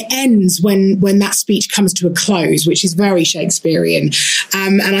 And it ends when that speech comes to a close, which is very Shakespearean.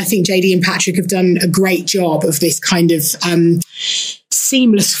 And I think JD and Patrick have done a great job of this kind of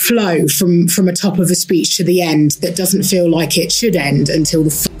seamless flow from a top of a speech to the end that doesn't feel like it should end until the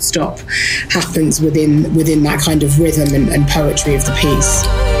full stop happens within that kind of rhythm and poetry of the piece.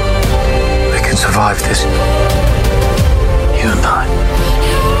 Can survive this. You and I.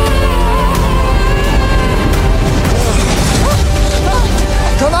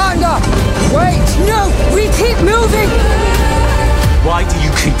 Commander! Wait! No! We keep moving! Why do you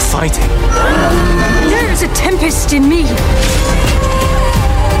keep fighting? There is a tempest in me.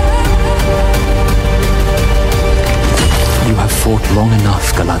 You have fought long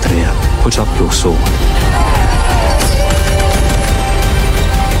enough, Galadriel. Put up your sword.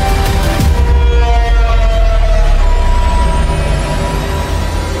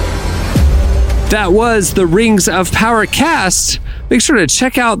 That was the Rings of Power cast. Make sure to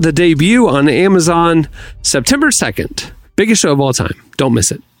check out the debut on Amazon September 2nd. Biggest show of all time. Don't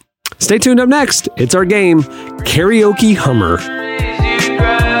miss it. Stay tuned. Up next, it's our game, Karaoke Hummer.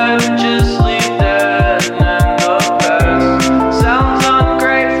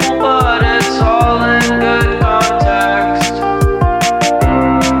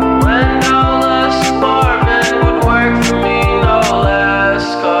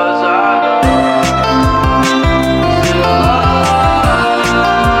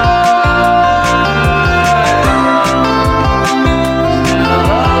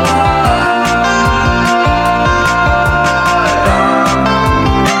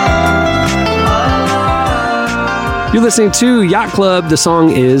 You're listening to Yacht Club. The song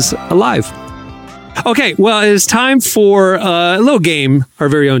is Alive. Okay, well, it's time for a little game our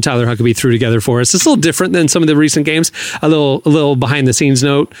very own Tyler Huckabee threw together for us. It's a little different than some of the recent games. A little behind the scenes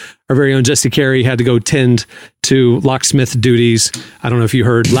note. Our very own Jesse Carey had to go tend to locksmith duties. I don't know if you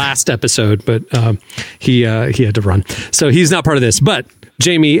heard last episode, but he had to run. So he's not part of this. But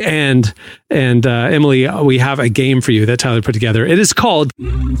Jamie and Emily, we have a game for you that Tyler put together. It is called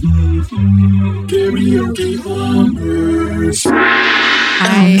Karaoke Hummers.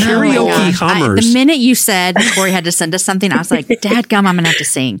 Karaoke Hummers. The minute you said Corey had to send us something, I was like, dadgum, I'm going to have to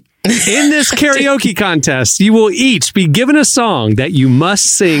sing. In this karaoke contest, you will each be given a song that you must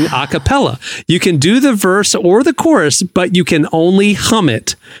sing a cappella. You can do the verse or the chorus, but you can only hum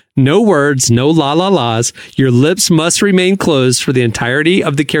it. No words, no la-la-las. Your lips must remain closed for the entirety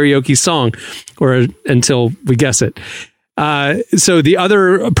of the karaoke song or until we guess it. So the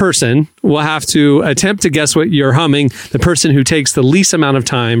other person will have to attempt to guess what you're humming. The person who takes the least amount of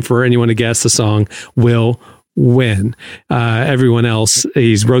time for anyone to guess the song will win. Everyone else,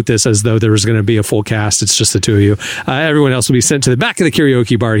 he's wrote this as though there was going to be a full cast. It's just the two of you. Everyone else will be sent to the back of the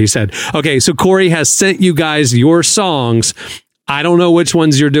karaoke bar, he said. Okay, so Corey has sent you guys your songs. I don't know which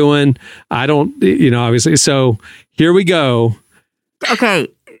ones you're doing. I don't, obviously. So here we go. Okay.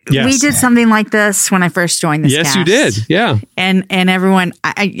 Yes. We did something like this when I first joined this cast. You did. Yeah. And everyone,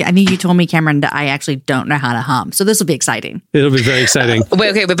 I think you told me, Cameron, that I actually don't know how to hum. So this will be exciting. It'll be very exciting.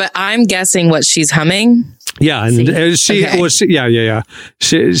 But I'm guessing what she's humming. Yeah. And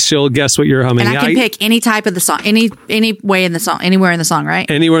she'll guess what you're humming. And I can pick any type of the song, any way in the song, anywhere in the song, right?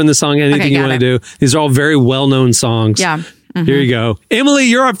 Anywhere in the song, anything you want to do. These are all very well-known songs. Yeah. Here you go. Emily,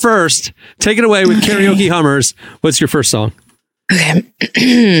 you're up first. Take it away with Karaoke Hummers. What's your first song? Okay.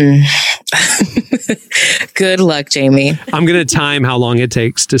 Good luck, Jamie. I'm going to time how long it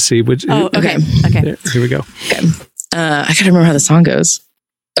takes to see which. Okay. There, here we go. Okay. I gotta remember how the song goes.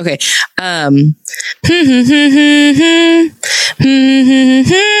 Okay. No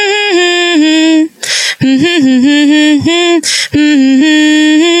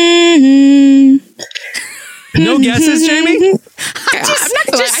guesses, Jamie?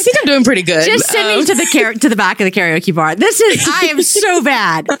 I think I'm doing pretty good. Just send me to the back of the karaoke bar. I am so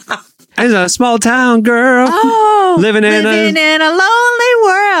bad. As a small town girl. Living in a lonely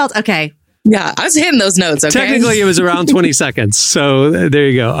world. Okay. Yeah, I was hitting those notes, okay? Technically, it was around 20 seconds. So there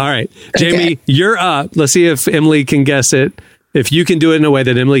you go. All right. Jamie, you're up. Let's see if Emily can guess it. If you can do it in a way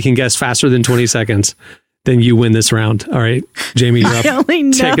that Emily can guess faster than 20 seconds, then you win this round. All right. Jamie, you're up.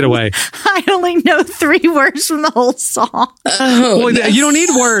 Take it away. I only know 3 words from the whole song. Well, you don't need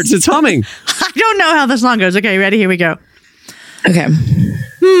words. It's humming. I don't know how the song goes. Okay, ready? Here we go. Okay.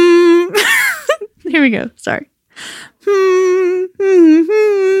 Here we go. Sorry.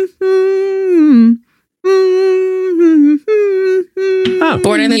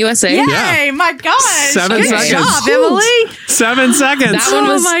 Born in the USA. Yay, my gosh. 7 Good seconds. job, Emily. 7 seconds. That one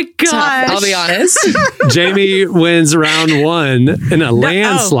was my tough, gosh. I'll be honest. Jamie wins round 1 in a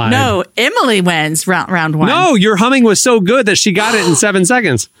landslide. No, Emily wins round 1. No, your humming was so good that she got it in 7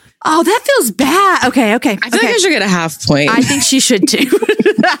 seconds. Oh, that feels bad. Okay. I feel like I should get a half point. I think she should too.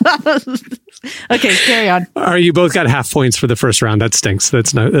 Okay, carry on. All right, you both got half points for the first round. That stinks.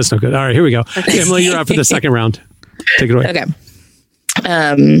 That's no good. All right, here we go. Okay. Emily, you're up for the second round. Take it away. Okay.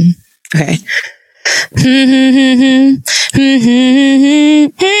 Okay.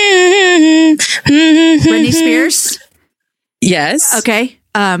 Britney Spears? Yes. Okay.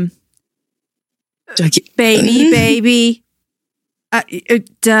 Baby.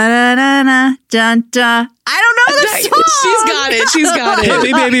 Da-da-da-da-da-da. I don't know the song. She's got it. Hit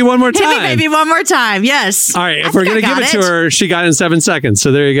me, baby, one more time. Hit me, baby, one more time. Yes. All right, if we're going to give it to her, she got it in 7 seconds.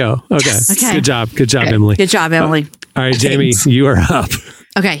 So there you go. Okay. Yes. Okay. Good job, Emily. Good job, Emily. All right, Jamie, you are up.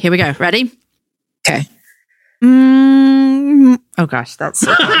 Okay, here we go. Ready? Okay. Oh gosh, that's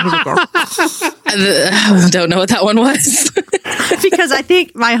so hard. Here we go. I don't know what that one was. Because I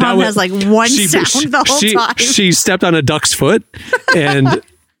think my hum has like one sound the whole time. She stepped on a duck's foot and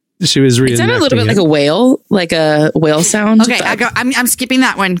she was reenacting It sounded a little bit like a whale sound. Okay, I'm skipping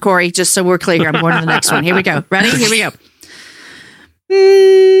that one, Corey, just so we're clear here. I'm going to the next one. Here we go. Ready? Here we go.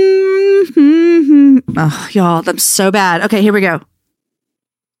 Oh, y'all, I'm so bad. Okay, here we go.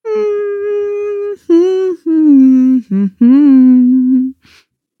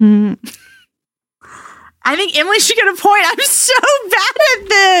 I think Emily should get a point. I'm so bad at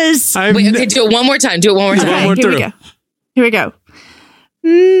this. Wait, okay, do it one more time. Here we go.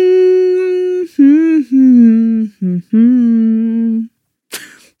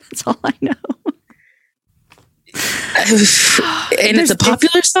 That's all I know. And it's a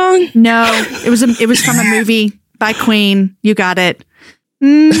popular song? No, it was from a movie by Queen. You got it.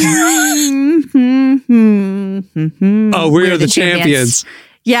 Oh, we're the champions.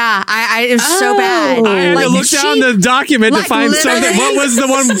 Yeah, it was so bad. I had to look down the document to find something. What was the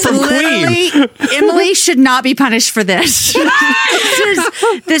one from Queen? Emily should not be punished for this.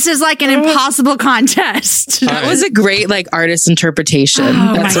 This is like an impossible contest. That was a great artist interpretation.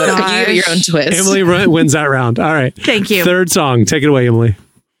 Oh, That's my what gosh. you get your own twist. Emily wins that round. All right. Thank you. Third song. Take it away, Emily.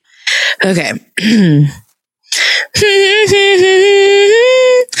 Okay.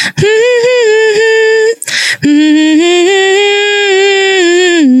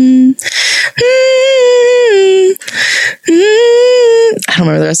 I don't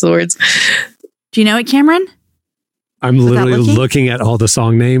remember the rest of the words. Do you know it, Cameron? I'm literally looking at all the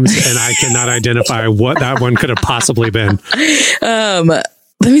song names and I cannot identify what that one could have possibly been. Let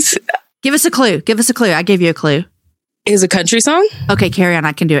me see. Give us a clue. I gave you a clue. Is a country song? Okay, carry on.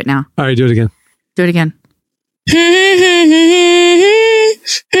 I can do it now. All right, do it again. Do it again.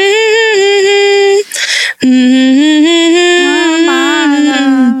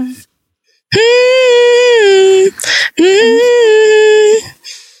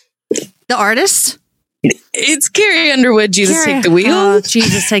 The artist? It's Carrie Underwood. Jesus, take the wheel. Oh,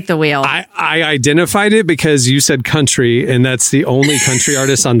 Jesus, take the wheel. I identified it because you said country, and that's the only country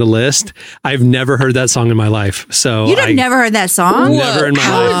artist on the list. I've never heard that song in my life. So You've never heard that song? Never in my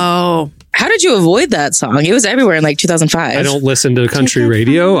life. Oh. How did you avoid that song? It was everywhere in 2005. I don't listen to country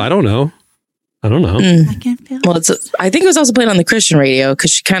radio. I don't know. I don't know. Well, I think it was also played on the Christian radio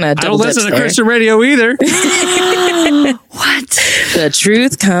because she kind of. I don't listen to Christian radio either. What? The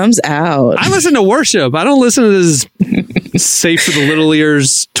truth comes out. I listen to worship. I don't listen to this Safe for the Little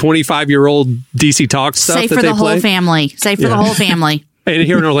Ears 25-year-old DC Talk stuff. Safe that for they the play. whole family. Safe for the whole family. And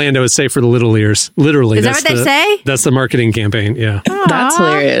here in Orlando, it's Safe for the Little Ears. Literally. Is that what they say? That's the marketing campaign. Yeah. That's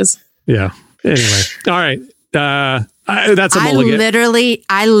hilarious. Yeah. Anyway. All right. That's a mulligan.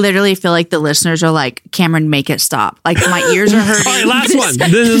 I literally feel like the listeners are like, Cameron, make it stop. Like my ears are hurting. All right, last one.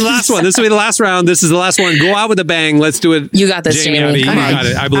 This is the last one. This will be the last round. This is the last one. Go out with a bang. Let's do it. You got this, Jamie. You got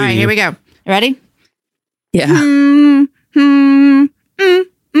it. I believe All right, you. here we go. You ready? Yeah.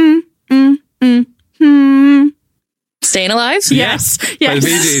 Staying Alive? Yes. By the Yes.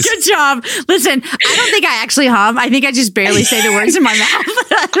 Bee Gees. Good job. Listen, I don't think I actually hum. I think I just barely say the words in my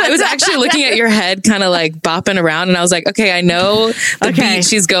mouth. I was actually looking at your head, kind of like bopping around, and I was like, okay, I know the beat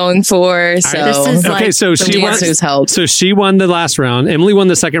she's going for. So This is like so the she won. dancers helped. So she won the last round. Emily won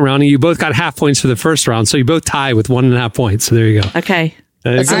the second round, and you both got half points for the first round. So you both tie with 1.5 points. So there you go. Okay.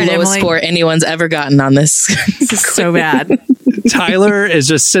 That's the lowest score anyone's ever gotten on this. So bad. Tyler is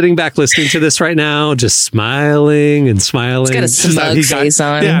just sitting back listening to this right now, just smiling and smiling. He's got a Just that smug he got- face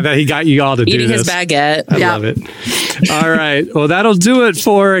on. Yeah, that he got you all to do Eating this. his baguette. I love it. All right. Well, that'll do it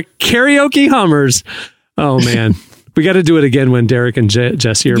for Karaoke Hummers. Oh, man. We got to do it again when Derek and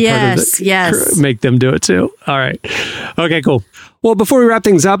Jesse are part of it. Yes. Make them do it too. All right. Okay, cool. Well, before we wrap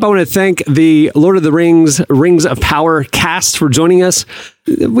things up, I want to thank the Lord of the Rings of Power cast for joining us.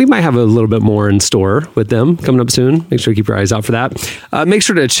 We might have a little bit more in store with them coming up soon. Make sure to keep your eyes out for that. Make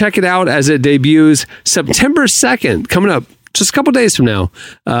sure to check it out as it debuts September 2nd, coming up just a couple days from now.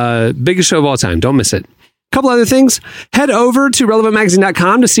 Biggest show of all time. Don't miss it. Couple other things. Head over to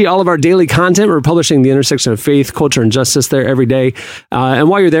relevantmagazine.com to see all of our daily content. We're publishing the intersection of faith, culture, and justice there every day. And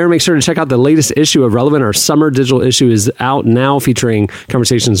while you're there, make sure to check out the latest issue of Relevant. Our summer digital issue is out now, featuring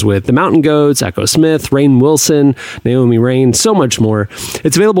conversations with the Mountain Goats, Echo Smith, Rainn Wilson, Naomi Rain, so much more.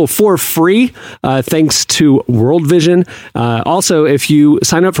 It's available for free, thanks to World Vision. Also, if you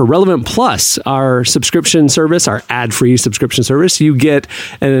sign up for Relevant Plus, our subscription service, our ad-free subscription service, you get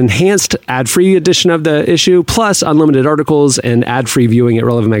an enhanced ad-free edition of the issue, plus unlimited articles and ad-free viewing at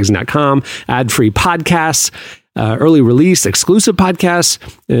relevantmagazine.com, ad-free podcasts, early release, exclusive podcasts,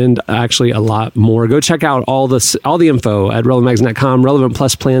 and actually a lot more. Go check out all the info at relevantmagazine.com. Relevant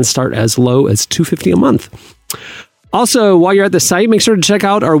Plus plans start as low as $250 a month. Also, while you're at the site, make sure to check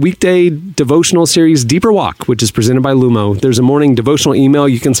out our weekday devotional series, Deeper Walk, which is presented by Lumo. There's a morning devotional email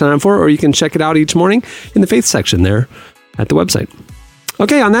you can sign up for, or you can check it out each morning in the faith section there at the website.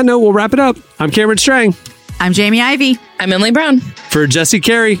 Okay, on that note, we'll wrap it up. I'm Cameron Strang. I'm Jamie Ivey. I'm Emily Brown. For Jesse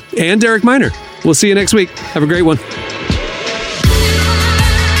Carey and Derek Miner. We'll see you next week. Have a great one.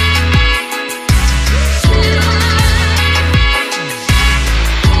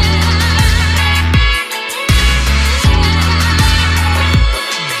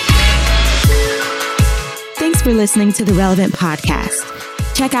 Thanks for listening to the Relevant Podcast.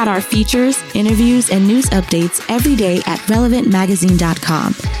 Check out our features, interviews, and news updates every day at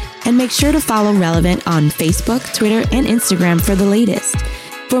relevantmagazine.com. And make sure to follow Relevant on Facebook, Twitter, and Instagram for the latest.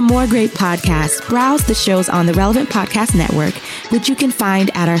 For more great podcasts, browse the shows on the Relevant Podcast Network, which you can find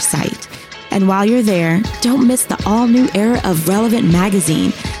at our site. And while you're there, don't miss the all-new era of Relevant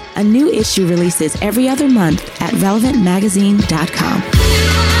Magazine. A new issue releases every other month at relevantmagazine.com.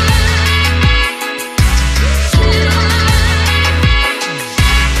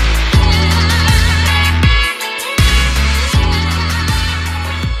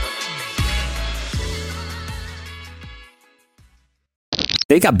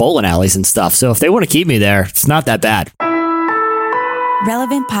 They got bowling alleys and stuff, so if they want to keep me there, it's not that bad.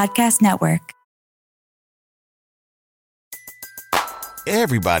 Relevant Podcast Network.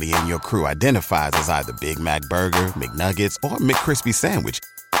 Everybody in your crew identifies as either Big Mac Burger, McNuggets, or McCrispy Sandwich.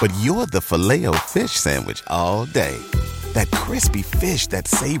 But you're the Filet-O-Fish Sandwich all day. That crispy fish, that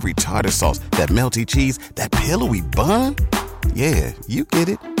savory tartar sauce, that melty cheese, that pillowy bun. Yeah, you get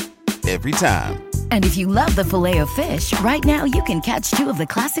it. Every time. And if you love the Filet-O-Fish, right now you can catch two of the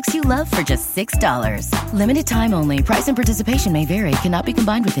classics you love for just $6. Limited time only. Price and participation may vary. Cannot be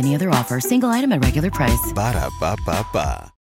combined with any other offer. Single item at regular price. Ba-da-ba-ba-ba.